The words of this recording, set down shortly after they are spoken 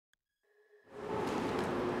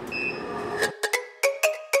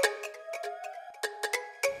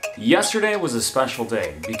Yesterday was a special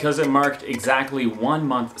day because it marked exactly 1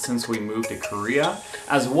 month since we moved to Korea,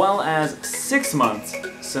 as well as 6 months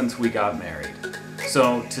since we got married.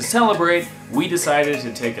 So to celebrate, we decided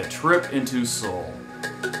to take a trip into Seoul.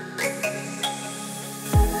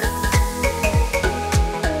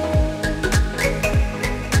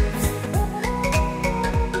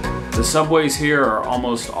 The subways here are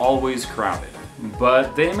almost always crowded,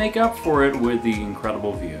 but they make up for it with the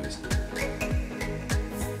incredible views.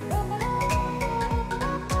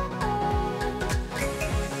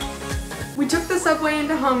 We took the subway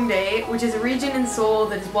into Hongdae, which is a region in Seoul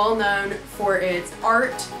that is well known for its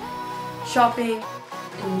art, shopping,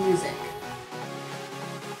 and music.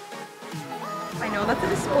 I know that's a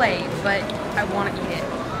display, but I want to eat it.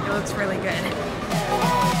 It looks really good.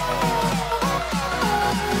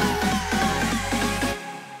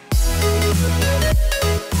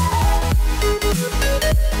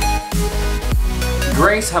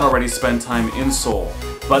 Grace had already spent time in Seoul,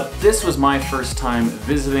 but this was my first time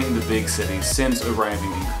visiting the big city since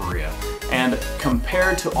arriving in Korea. And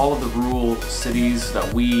compared to all of the rural cities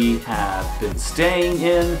that we have been staying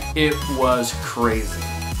in, it was crazy.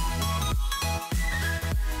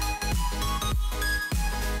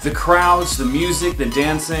 The crowds, the music, the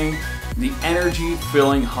dancing, the energy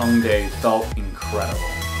filling Hongdae felt incredible.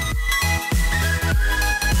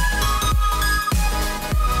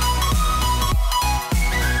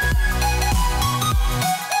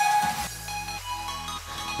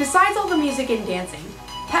 Besides all the music and dancing,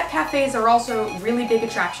 pet cafes are also really big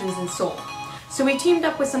attractions in Seoul. So we teamed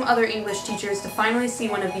up with some other English teachers to finally see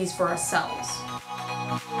one of these for ourselves.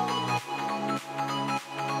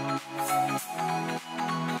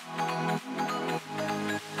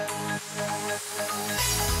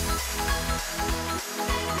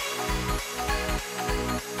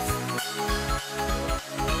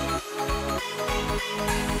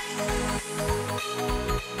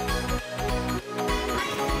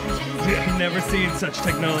 I've never seen such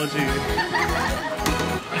technology.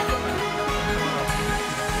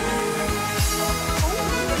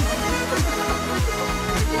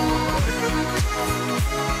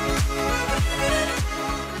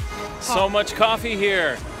 So much coffee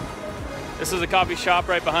here. This is a coffee shop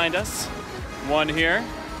right behind us. One here,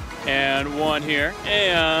 and one here,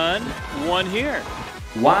 and one here.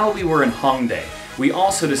 While we were in Hongdae, we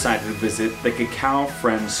also decided to visit the Kakao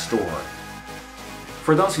Friends store.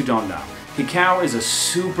 For those who don't know, Kakao is a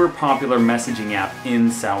super popular messaging app in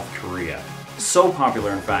South Korea. So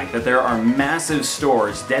popular, in fact, that there are massive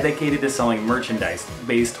stores dedicated to selling merchandise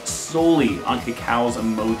based solely on Kakao's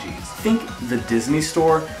emojis. Think the Disney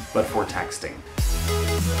store, but for texting.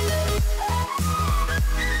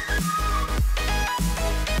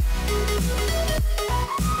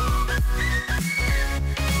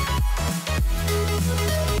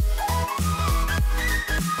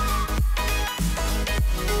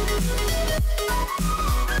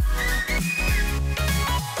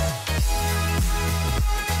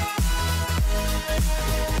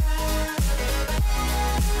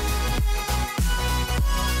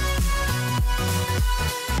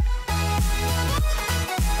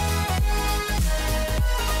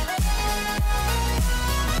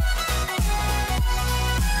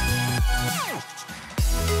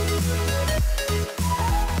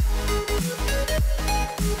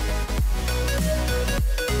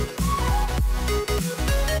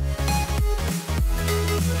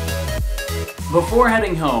 Before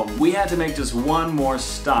heading home, we had to make just one more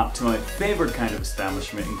stop to my favorite kind of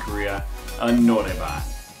establishment in Korea, a noraebang.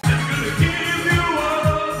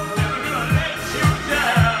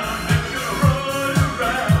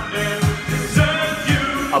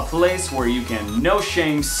 A place where you can, no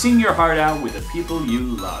shame, sing your heart out with the people you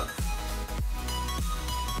love.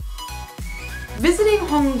 Visiting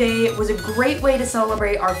Hongdae was a great way to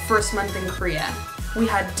celebrate our first month in Korea. We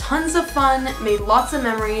had tons of fun, made lots of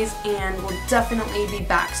memories, and will definitely be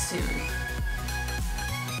back soon.